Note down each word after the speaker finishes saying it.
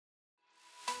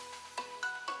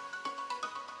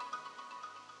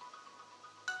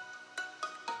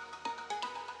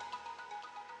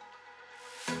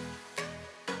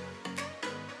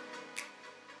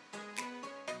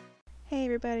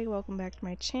everybody, welcome back to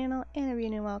my channel, and if you're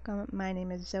new, welcome. My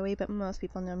name is Zoe, but most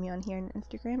people know me on here on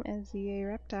Instagram as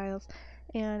ZAREPTILES,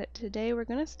 and today we're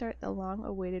going to start the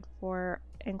long-awaited for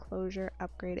Enclosure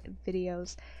upgrade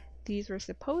videos. These were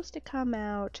supposed to come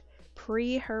out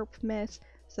pre-Herpmas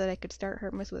so that I could start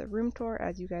Herpmas with a room tour.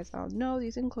 As you guys all know,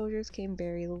 these enclosures came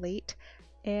very late,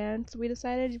 and so we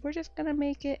decided we're just going to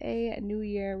make it a New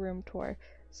Year room tour.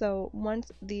 So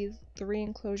once these 3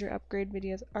 enclosure upgrade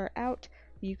videos are out,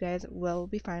 you guys will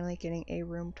be finally getting a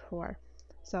room tour.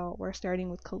 So we're starting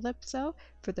with Calypso.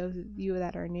 For those of you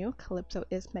that are new, Calypso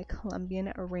is my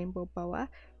Colombian rainbow boa.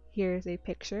 Here's a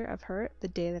picture of her the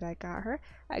day that I got her.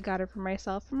 I got her for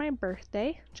myself for my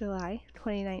birthday, July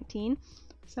 2019.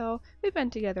 So we've been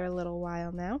together a little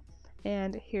while now.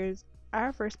 And here's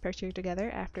our first picture together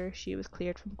after she was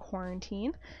cleared from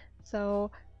quarantine.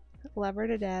 So love her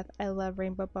to death. I love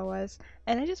rainbow boas,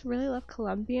 and I just really love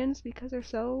Colombians because they're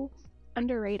so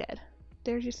underrated.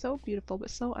 They're just so beautiful,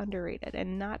 but so underrated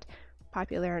and not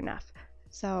popular enough.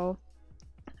 So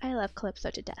I love Calypso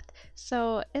to death.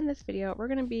 So in this video, we're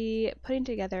going to be putting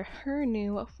together her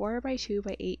new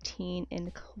 4x2x18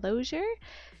 enclosure.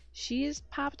 She's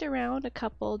popped around a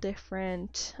couple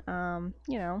different,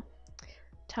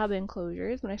 tub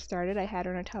enclosures. When I started, I had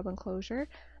her in a tub enclosure,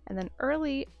 and then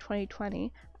early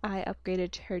 2020, I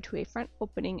upgraded her to a front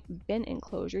opening bin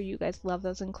enclosure. You guys love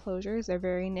those enclosures. They're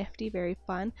very nifty, very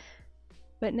fun.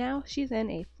 But now she's in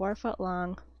a 4-foot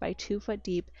long by 2-foot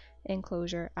deep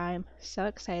enclosure. I'm so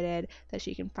excited that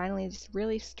she can finally just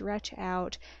really stretch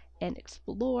out and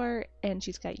explore, and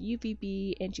she's got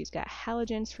UVB and she's got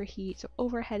halogens for heat, so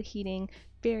overhead heating,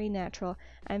 very natural.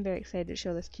 I'm very excited to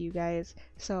show this to you guys.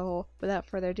 So without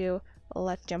further ado,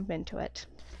 let's jump into it.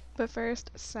 But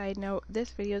first, side note, this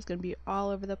video is going to be all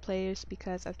over the place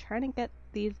because I'm trying to get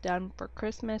these done for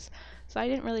Christmas, so I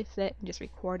didn't really sit and just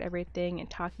record everything and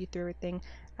talk you through everything.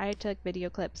 I took video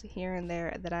clips here and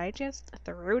there that I just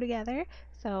threw together,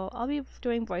 so I'll be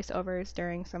doing voiceovers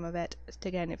during some of it to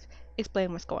again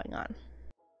explain what's going on.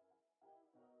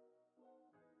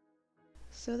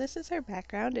 So this is her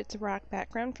background. It's a rock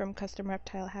background from Custom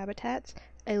Reptile Habitats.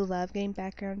 I love getting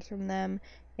backgrounds from them.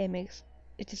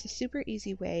 It's just a super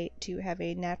easy way to have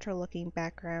a natural looking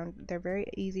background. They're very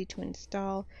easy to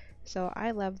install, so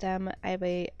I love them. I have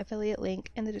a affiliate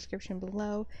link in the description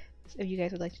below, so if you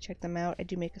guys would like to check them out. I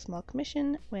do make a small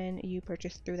commission when you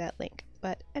purchase through that link.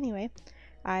 But anyway,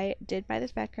 I did buy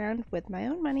this background with my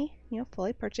own money,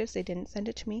 fully purchased. They didn't send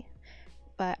it to me,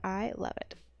 but I love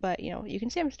it. But you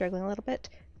can see I'm struggling a little bit.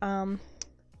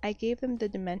 I gave them the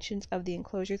dimensions of the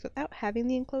enclosures without having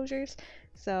the enclosures,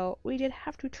 so we did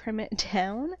have to trim it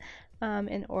down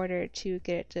in order to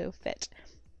get it to fit.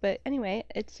 But anyway,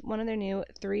 it's one of their new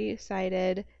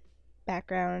 3-sided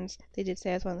backgrounds. They did say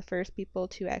I was one of the first people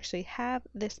to actually have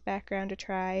this background to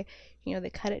try. They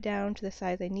cut it down to the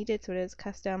size I needed, so it is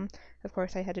custom. Of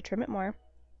course, I had to trim it more.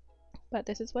 But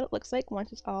this is what it looks like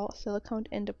once it's all siliconed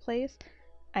into place.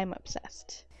 I'm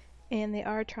obsessed. And they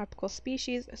are tropical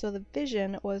species, so the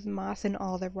vision was moss in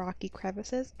all the rocky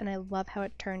crevices, and I love how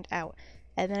it turned out.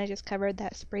 And then I just covered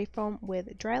that spray foam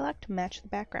with Drylock to match the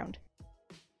background.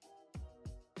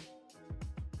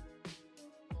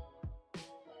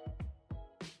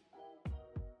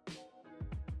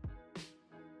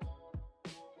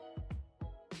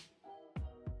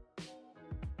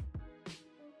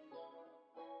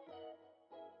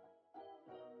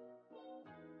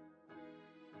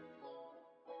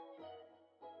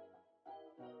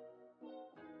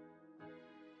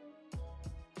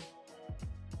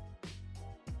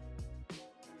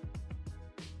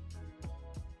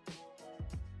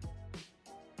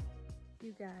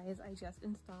 You guys, I just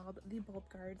installed the bulb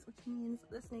guards, which means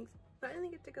the snakes finally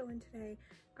get to go in today.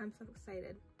 I'm so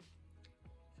excited.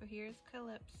 So here's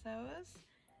Calypso's.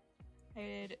 I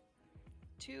did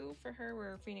 2 for her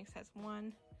where Phoenix has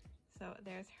 1. So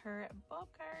there's her bulb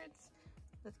guards.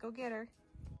 Let's go get her.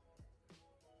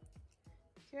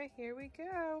 Okay, here we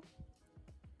go.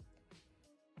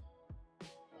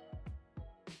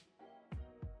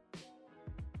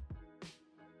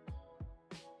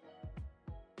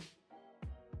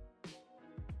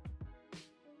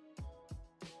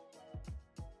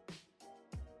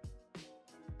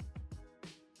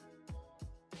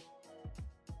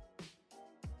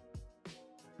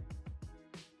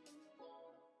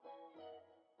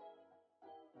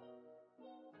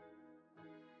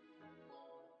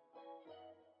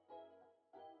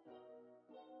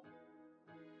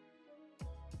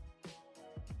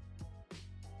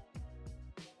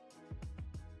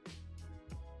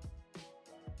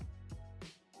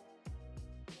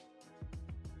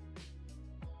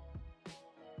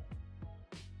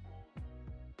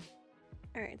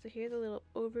 Alright, so here's a little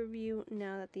overview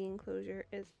now that the enclosure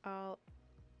is all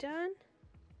done.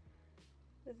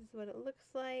 This is what it looks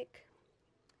like.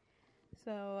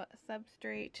 So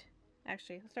substrate,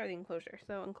 actually let's start with the enclosure.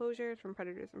 So enclosure from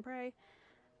Predators and Prey.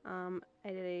 I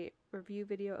did a review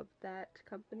video of that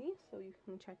company, so you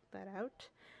can check that out.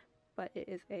 But it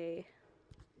is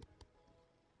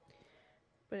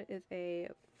a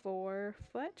 4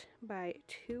 foot by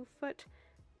 2 foot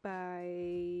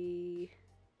by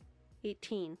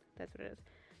 18. That's what it is.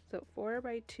 So 4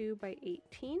 by 2 by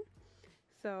 18.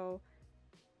 So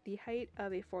the height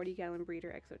of a 40-gallon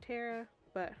breeder 𝘼𝙬𝙪𝙤,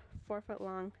 but 4 foot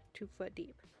long, 2 foot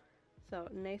deep. So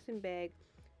nice and big.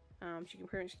 She can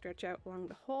pretty much stretch out along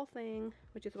the whole thing,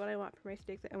 which is what I want for my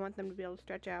sticks. I want them to be able to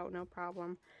stretch out, no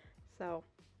problem. So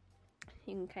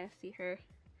you can kind of see her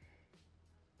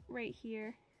right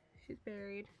here. She's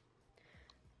buried.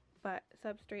 But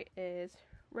substrate is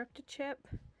Reptile chip,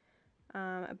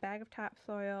 a bag of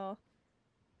topsoil,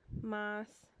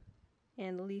 moss,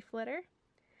 and leaf litter,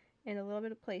 and a little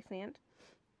bit of play sand.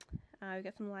 We've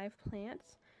got some live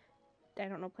plants. I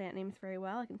don't know plant names very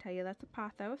well. I can tell you that's a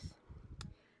pothos.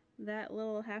 That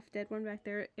little half-dead one back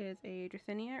there is a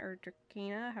Dracaena, or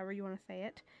Dracaena, however you want to say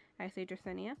it. I say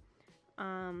Dracaena.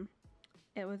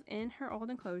 It was in her old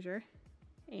enclosure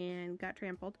and got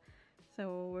trampled.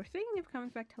 So we're seeing if it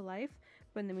comes back to life.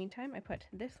 But in the meantime, I put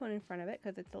this one in front of it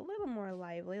because it's a little more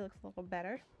lively, looks a little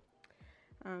better.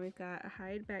 We've got a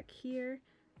hide back here.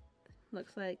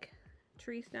 Looks like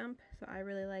tree stump, so I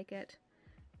really like it.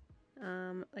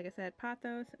 Like I said,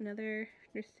 pothos, another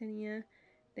Dracaena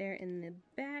there in the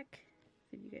back.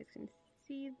 See if you guys can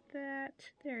see that.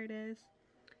 There it is.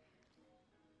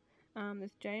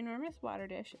 This ginormous water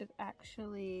dish is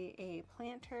actually a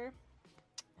planter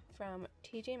from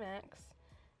TJ Maxx.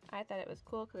 I thought it was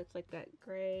cool because it's like that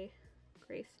gray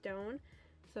stone,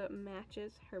 so it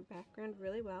matches her background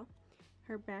really well.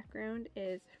 Her background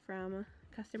is from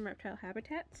Custom Reptile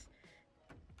Habitats.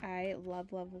 I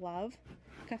love, love, love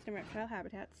Custom Reptile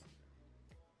Habitats.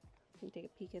 You can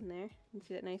take a peek in there. You can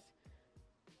see that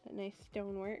nice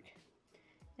stonework.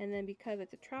 And then because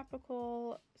it's a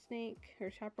tropical snake or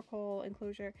tropical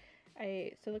enclosure,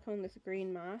 I silicone this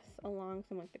green moss along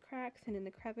some of the cracks and in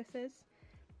the crevices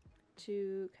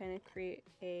to kind of create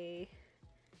a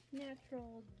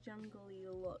natural jungly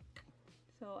look.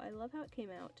 So I love how it came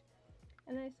out.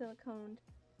 And then I siliconed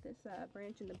this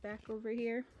branch in the back over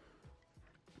here,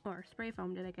 or spray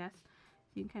foamed it, I guess.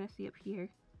 So you can kind of see up here.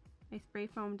 I spray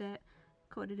foamed it,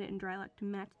 coated it in dry lock to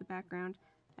match the background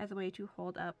as a way to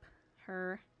hold up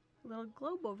her little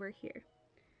globe over here.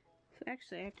 So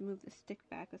actually I have to move the stick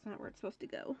back. That's not where it's supposed to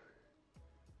go.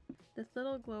 This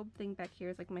little globe thing back here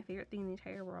is like my favorite thing in the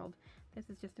entire world. This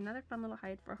is just another fun little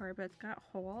hide for her, but it's got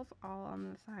holes all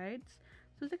on the sides.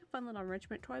 So it's like a fun little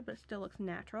enrichment toy, but it still looks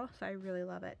natural, so I really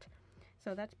love it.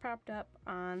 So that's propped up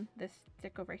on this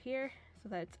stick over here so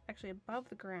that it's actually above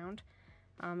the ground,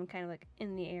 kind of like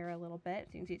in the air a little bit.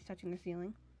 So you can see it's touching the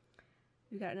ceiling.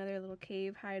 We've got another little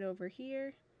cave hide over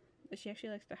here that she actually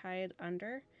likes to hide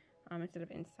under instead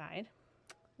of inside.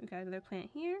 We've got another plant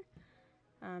here,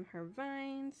 her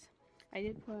vines. I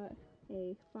did put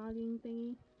a fogging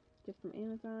thingy just from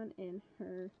Amazon in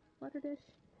her water dish.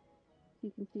 So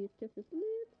you can see it's just this little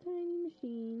tiny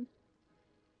machine.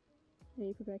 And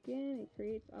you put it back in, it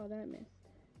creates all that mist.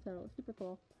 So super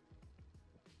cool.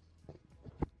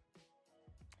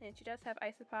 And she does have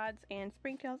isopods and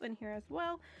springtails in here as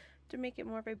well to make it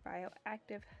more of a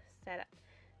bioactive setup.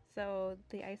 So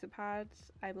the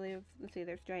isopods, I believe, let's see,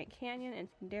 there's Giant Canyon and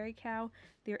some Dairy Cow.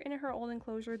 They're in her old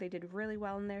enclosure. They did really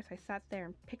well in there, so I sat there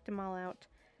and picked them all out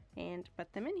and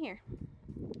put them in here.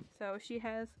 So she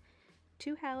has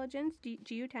 2 halogens,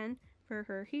 𝘎𝙪 for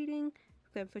her heating.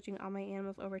 I'm switching all my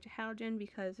animals over to halogen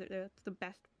because it's the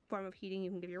best form of heating you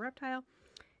can give your reptile.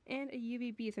 And a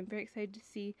UVB, so I'm very excited to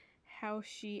see how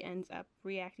she ends up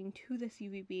reacting to this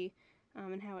UVB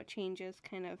and how it changes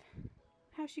kind of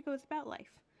how she goes about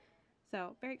life.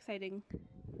 So very exciting.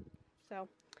 So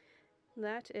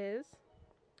that is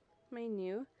my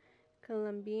new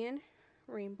Colombian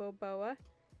rainbow boa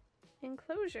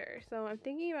enclosure. So I'm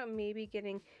thinking about maybe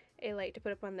getting a light to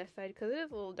put up on this side because it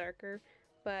is a little darker,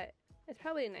 but it's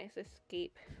probably a nice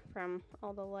escape from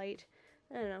all the light.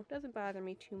 I don't know, it doesn't bother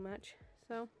me too much.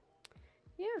 So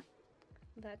yeah,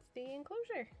 that's the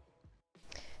enclosure.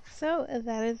 So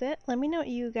that is it. Let me know what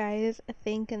you guys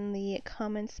think in the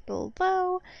comments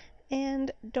below.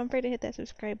 And don't forget to hit that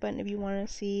subscribe button if you want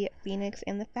to see Phoenix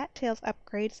and the Fat Tails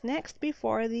upgrades next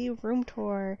before the room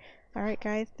tour. Alright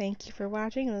guys, thank you for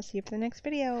watching and we'll see you for the next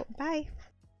video. Bye!